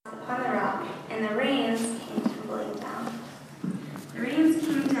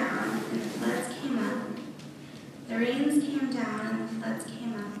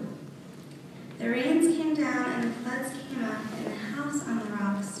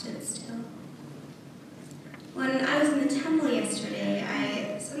the temple yesterday,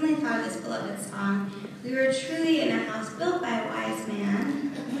 I suddenly thought of this beloved song. We were truly in a house built by a wise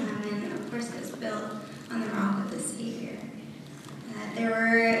man, and of course it was built on the rock of the Savior. There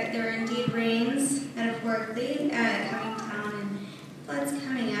were indeed rains, metaphorically, coming down and floods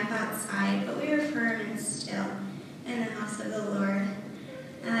coming up outside, but we were firm and still in the house of the Lord.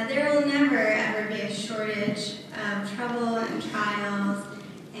 There will never, ever be a shortage of trouble and trials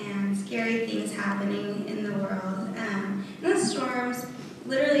and scary things happening in the world. And those storms,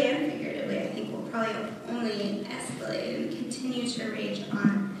 literally and figuratively, I think will probably only escalate and continue to rage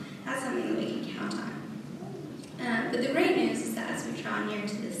on. That's something that we can count on. But the great news is that as we draw near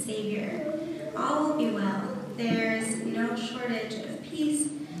to the Savior, all will be well. There's no shortage of peace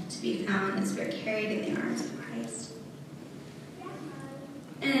to be found as we're carried in the arms of Christ.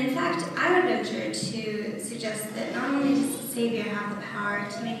 And in fact, I would venture to suggest that not only does the Savior have the power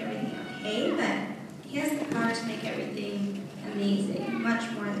to make everything okay, but he has the power to make everything amazing, much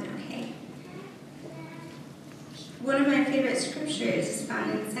more than okay. One of my favorite scriptures is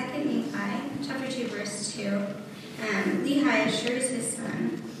found in 2 Nephi, chapter 2, verse 2. Lehi assures his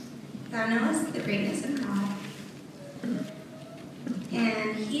son, "Thou knowest the greatness of God,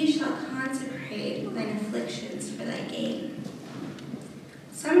 and he shall consecrate thine afflictions for thy gain."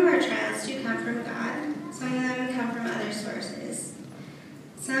 Some of our trials do come from God. Some of them come from other sources.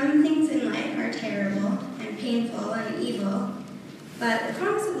 Some things in life are terrible and painful and evil, but the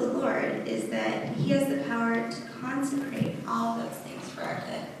promise of the Lord is that he has the power to consecrate all those things for our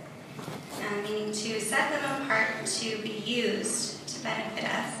good. Meaning to set them apart to be used to benefit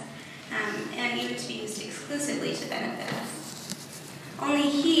us, and even to be used exclusively to benefit us. Only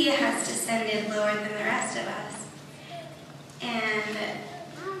he has descended lower than the rest of us, and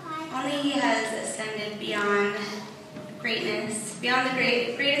only he has ascended beyond greatness, beyond the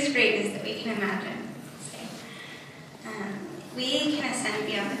greatest greatness that we can imagine. We can ascend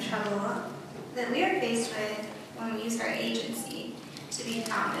beyond the trouble that we are faced with when we use our agency to be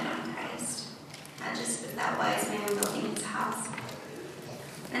founded on Christ, not just with that wise man building his house.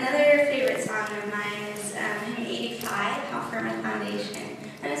 Another favorite song of mine is hymn 85, "How Firm a Foundation,"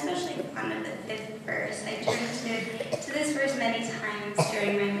 and especially fond of the 5th verse. I turned to this verse many times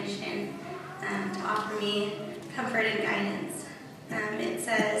during my mission to offer me comfort and guidance. It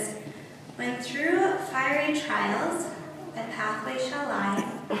says, "When through fiery trials thy pathway shall lie,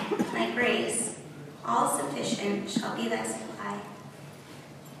 my grace, all sufficient, shall be thy supply.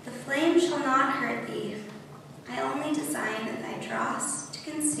 The flame shall not hurt thee. I only design thy dross to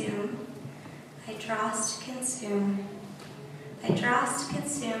consume, thy dross to consume, thy dross to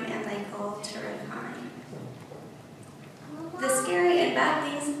consume, and thy gold to refine." The scary and bad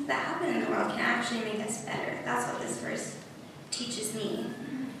things that happen in the world can actually make us better. That's what this verse teaches me.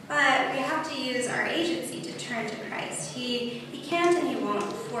 But we have to use our agency to turn to Christ. He can't and he won't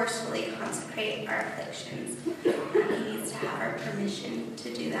forcefully consecrate our afflictions. He needs to have our permission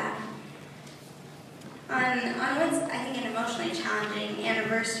to do that. On what's, I think, an emotionally challenging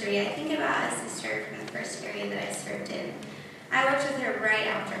anniversary, I think about a sister from the first area that I served in. I worked with her right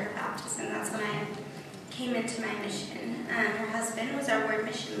after her baptism. That's when I came into my mission. Her husband was our ward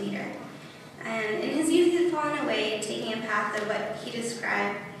mission leader. And in his youth, he had fallen away, taking a path of what he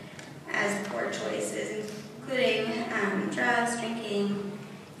described as poor choices, including drugs, drinking,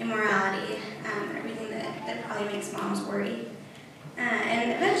 immorality, everything that probably makes moms worry.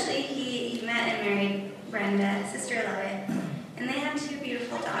 And eventually he met and married Brenda, Sister Lovett, and they had 2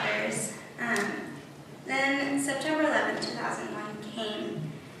 beautiful daughters. Then September 11, 2001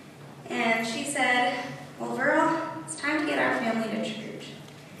 came, and she said, "Well, Verl, it's time to get our family to church."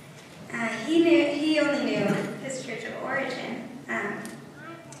 He only knew his church of origin,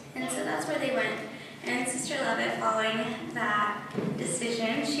 and so that's where they went. And Sister Lovett, following that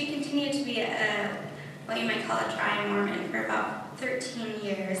decision, she continued to be what you might call a dry Mormon for about 13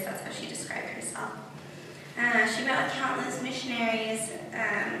 years. That's how she described herself. She met with countless missionaries,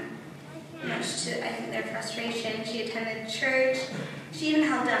 much to, I think, their frustration. She attended church. She even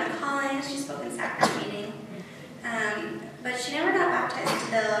held down callings. She spoke in sacrament meeting. But she never got baptized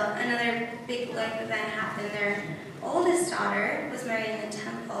until another big life event happened. Their oldest daughter was married in the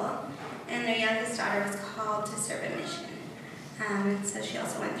temple, and their youngest daughter was called to serve a mission. And so she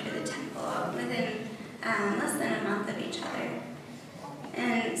also went through the temple within less than a month of each other.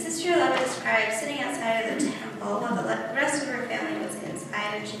 And Sister Lovett described sitting outside of the temple while the rest of her family was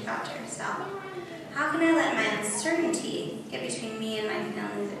inside, and she thought to herself, "How can I let my uncertainty get between me and my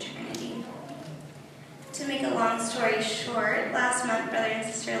family's eternity?" To make a long story short, last month, Brother and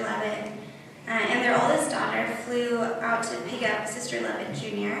Sister Lovett and their oldest daughter flew out to pick up Sister Lovett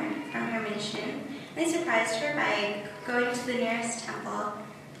Jr. from her mission They surprised her by going to the nearest temple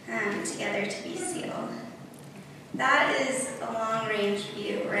together to be sealed. That is a long-range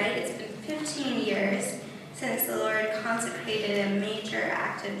view, right? It's been 15 years since the Lord consecrated a major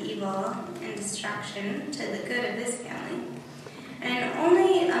act of evil and destruction to the good of this family. And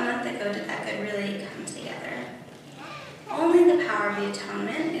only a month ago did that good really come together. Only the power of the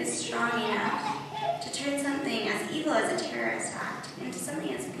atonement is strong enough to turn something as evil as a terrorist act into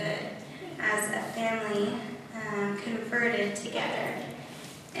something as good as a family converted together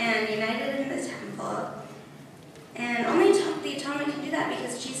and united in the temple. And only the atonement can do that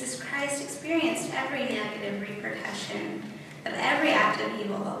because Jesus Christ experienced every negative repercussion of every act of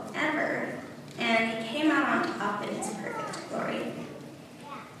evil ever, and he came out on top in his perfect glory.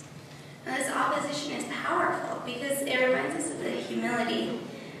 Now, this opposition is powerful because it reminds us of the humility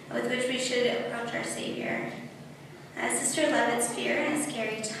with which we should approach our Savior. Sister Levitt's fear in a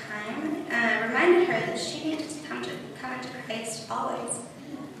scary time reminded her that she needed to come into Christ always.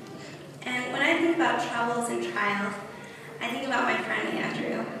 And when I think about troubles and trials, I think about my friend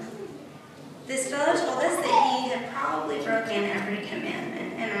Andrew. This fellow told us that he had probably broken every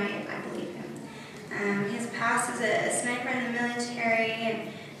commandment, and I believe him. His past as a sniper in the military,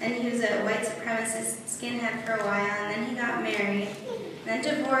 and he was a white supremacist skinhead for a while, and then he got married, then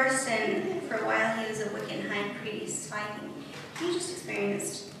divorced, and for a while he was a Wiccan high priest. So I think he just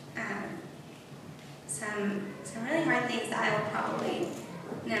experienced some really hard things that I will probably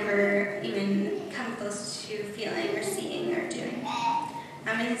never even come close to feeling or seeing or doing.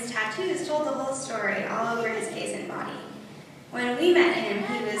 And his tattoos told the whole story all over his face and body. When we met him,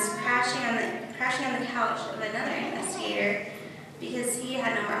 he was crashing on the couch of another investigator because he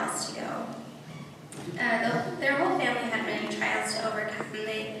had nowhere else to go. Their whole family had many trials to overcome.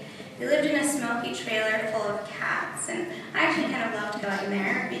 They lived in a smoky trailer full of cats, and I actually kind of loved going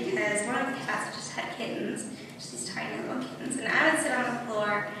there because one of the cats just had kittens, just these tiny little kittens, and I would sit on the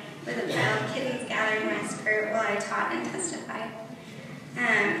floor with a pile of kittens gathering my skirt while I taught and testified.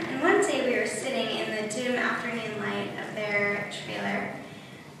 And one day we were sitting in the dim afternoon light of their trailer,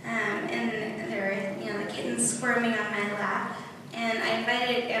 and there were, the kittens squirming on my lap. And I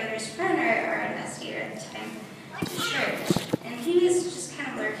invited Andrew's friend, our investigator at the time, to church. And he was just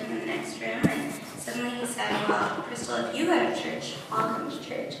kind of lurking in the next room, and suddenly he said, "Well, Crystal, if you go to church, I'll come to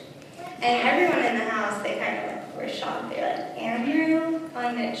church." And everyone in the house, they kind of were shocked. They're like, "Andrew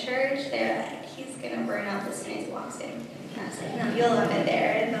going to church?" They're like, "He's going to burn out as soon as he walks in." And I was like, "No, you'll love it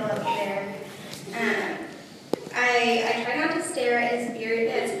there, and they'll love you there." I tried not to stare at his beard,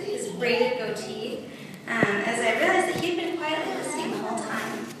 his braided goatee, as I realized that he'd been quietly listening the whole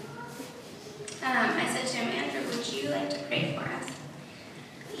time. I said to him, "Andrew, would you like to pray for us?"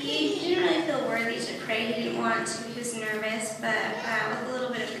 He didn't really feel worthy to pray. He didn't want to. He was nervous, but with a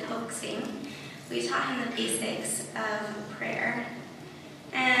little bit of coaxing, we taught him the basics of prayer.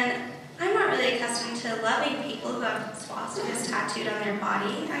 And I'm not really accustomed to loving people who have swastikas tattooed on their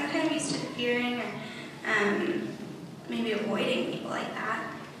body. I'm kind of used to fearing or maybe avoiding people like that.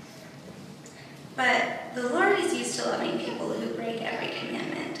 But the Lord is used to loving people who break every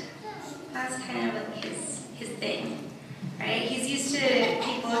commandment. That's kind of like his thing, right? He's used to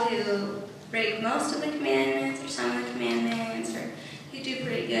people who break most of the commandments or some of the commandments, or who do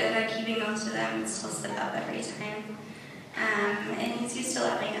pretty good at keeping most of them and still slip up every time. And he's used to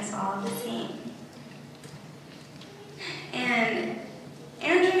loving us all the same. And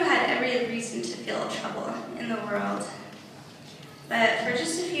Andrew had every reason to feel trouble in the world. But for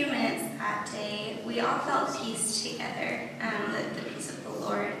just a few minutes that day, we all felt peace together, the peace of the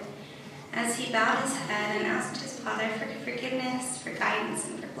Lord, as he bowed his head and asked his Father for forgiveness, for guidance,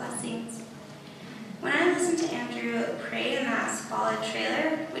 and for blessings. When I listened to Andrew pray in that squalid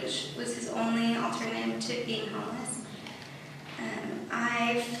trailer, which was his only alternative to being homeless,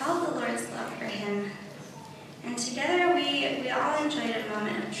 I felt the Lord's love for him. And together we all enjoyed a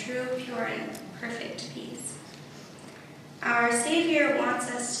moment of true, pure, and perfect peace. Our Savior wants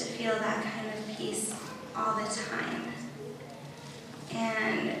us to feel that kind of peace all the time.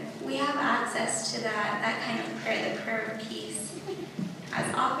 And we have access to that kind of prayer, the prayer of peace,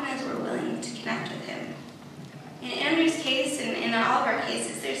 as often as we're willing to connect with him. In Andrew's case, and in all of our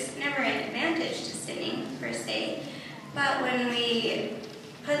cases, there's never an advantage to sinning, per se. But when we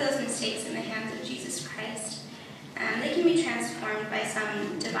put those mistakes in the hands of Jesus Christ, they can be transformed by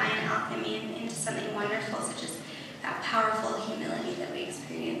some divine alchemy into something wonderful, such as that powerful humility that we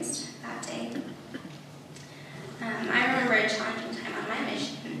experienced that day. I remember a challenging time on my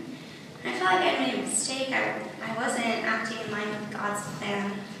mission. I felt like I made a mistake. I wasn't acting in line with God's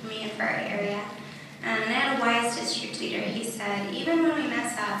plan for me and for our area. And I had a wise district leader. He said, "Even when we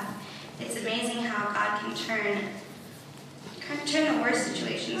mess up, It's amazing how God can turn the worst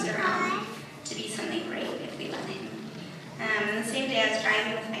situations around to be something great if we let him. And the same day I was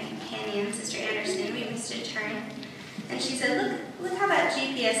driving with my companion, Sister Anderson, we missed a turn. And she said, look how that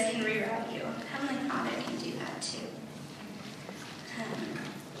GPS can reroute you. Heavenly Father can do that too.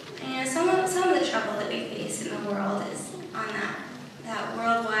 Some of the trouble that we face in the world is on that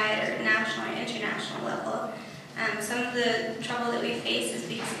worldwide or national or international level. Some of the trouble that we face is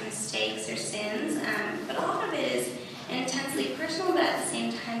because of mistakes or sins, but a lot of it is intensely personal, but at the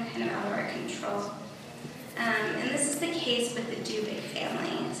same time kind of out of our control. And this is the case with the Dubik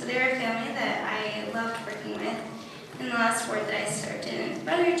family. So they're a family that I loved working with in the last ward that I served in.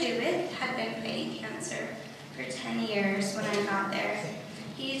 Brother Dubik had been fighting cancer for 10 years when I got there.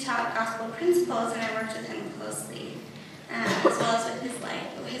 He taught gospel principles, and I worked with him closely, as well as with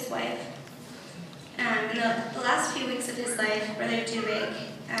his wife. In the last few weeks of his life, Brother Dubik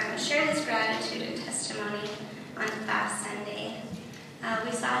shared his gratitude and testimony on Fast Sunday.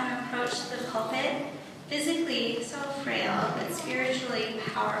 We saw him approach the pulpit, physically so frail, but spiritually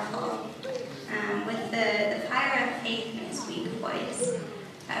powerful, with the fire of faith in his weak voice,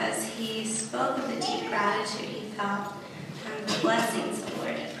 as he spoke of the deep gratitude he felt and the blessings the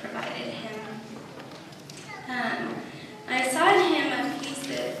Lord had provided him. I saw in him a peace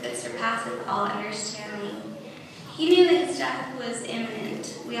that surpasses all understanding. He knew that his death was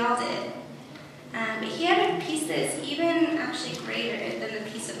imminent. We all did. But he had a peace that's even actually greater than the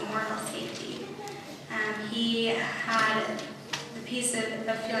peace of moral safety. He had the peace of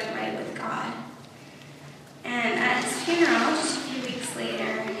feeling right with God. And at his funeral, just a few weeks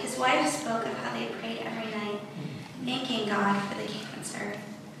later, his wife spoke of how they prayed every night, thanking God for the cancer.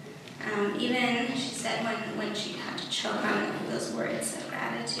 Even, she said, when she had to choke on those words of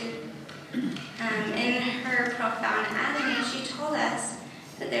gratitude. In her profound agony, she told us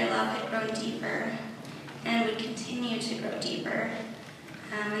that their love had grown deeper and would continue to grow deeper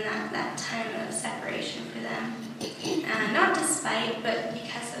in that time of separation for them. Not despite, but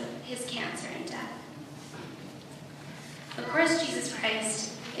because of his cancer and death. Of course, Jesus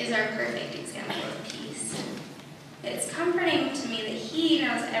Christ is our perfect example of peace. It's comforting to me that he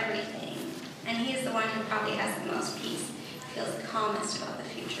knows everything, and he is the one who probably has the most peace, feels the calmest about the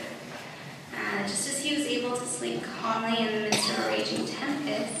future. Just as he was able to sleep calmly in the midst of a raging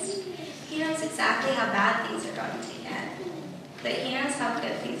tempest, he knows exactly how bad things are going to get, but he knows how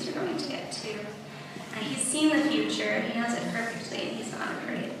good things are going to get too. He's seen the future, he knows it perfectly, and he's not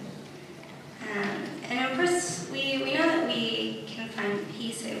afraid. And of course, we know that we can find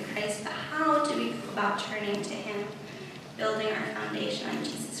peace in Christ, but how do we go about turning to him, building our foundation on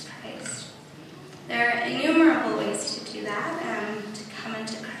Jesus Christ? There are innumerable ways to do that, to come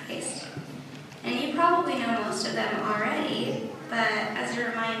into Christ. And you probably know most of them already, but as a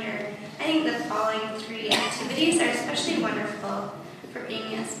reminder, I think the following 3 activities are especially wonderful for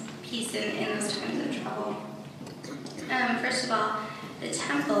bringing us peace in those times of trouble. First of all, the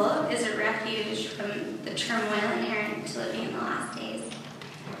temple is a refuge from the turmoil inherent to living in the last days.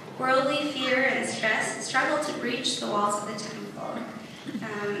 Worldly fear and stress struggle to breach the walls of the temple.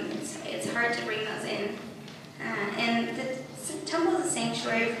 It's hard to bring those in. And the temple is a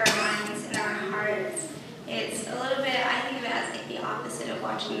sanctuary for our minds and our hearts. It's a little bit, I think of it as like the opposite of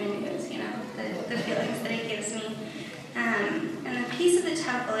watching the news, the feelings that it gives me. And the peace of the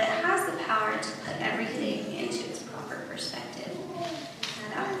temple, it has the power to put everything into its proper perspective.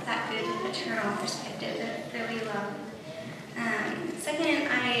 That good eternal perspective that we love. Second,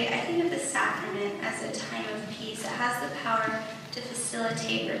 I think of the sacrament as a time of peace. It has the power to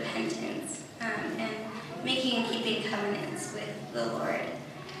facilitate repentance and making and keeping covenants with the Lord.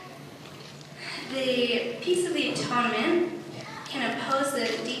 The peace of the atonement can oppose the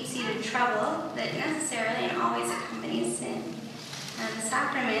deep-seated trouble that necessarily and always accompanies sin. The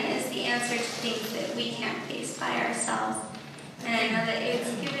sacrament is the answer to things that we can't face by ourselves. And I know that it's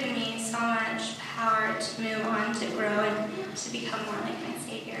given me so much power to move on, to grow, and to become more like my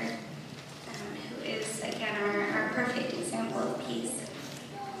Savior, who is, again, our perfect example of peace.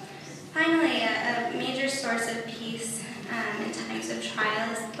 Finally, a major source of peace in times of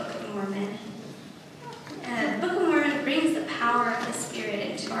trial is the Book of Mormon. The Book of Mormon brings the power of the Spirit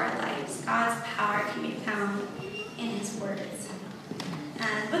into our lives. God's power can be found in his words.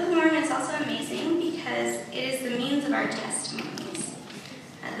 The Book of Mormon is also amazing because it is the means of our testimonies.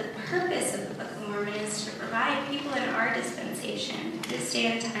 The purpose of the Book of Mormon is to provide people in our dispensation, this day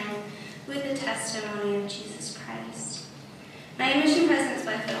and time, with the testimony of Jesus Christ. My mission president's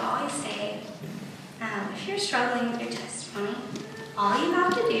wife would always say, if you're struggling with your testimony, all you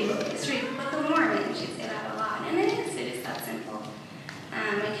have to do is read the Book of Mormon. She'd say that a lot, and it is that simple.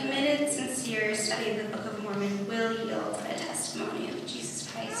 I committed sincere study of the Book of Mormon will yield a testimony of Jesus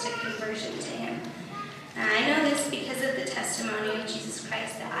Christ, a conversion to him. I know this because of the testimony of Jesus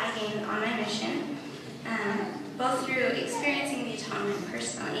Christ that I gained on my mission, both through experiencing the atonement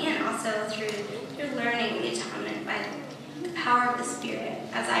personally and also through learning the atonement by the power of the Spirit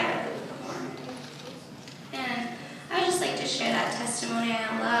as I read the Book of Mormon. And I would just like to share that testimony.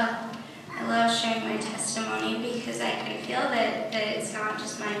 I love sharing my testimony because I can feel that it's not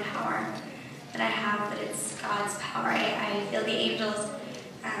just my power that I have, but it's God's power. I feel the angels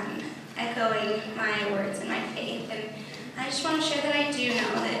echoing my words and my faith. And I just want to share that I do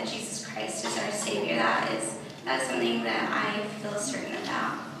know that Jesus Christ is our Savior. That's something that I feel certain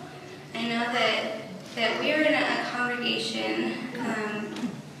about. I know that we are in a congregation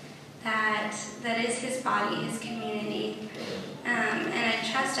that is his body, his community. And I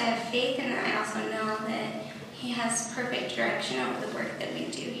trust, I have faith, and I also know that he has perfect direction over the work that we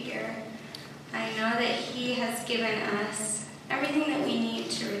do here. I know that he has given us everything that we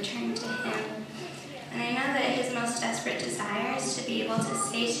need to return to him. And I know that his most desperate desire is to be able to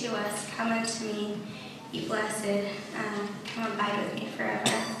say to us, "Come unto me, ye blessed, come abide with me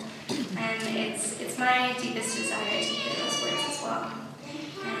forever." And it's my deepest desire to hear those words as well.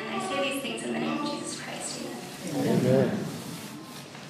 And I say these things in the name of Jesus Christ. Amen. Amen.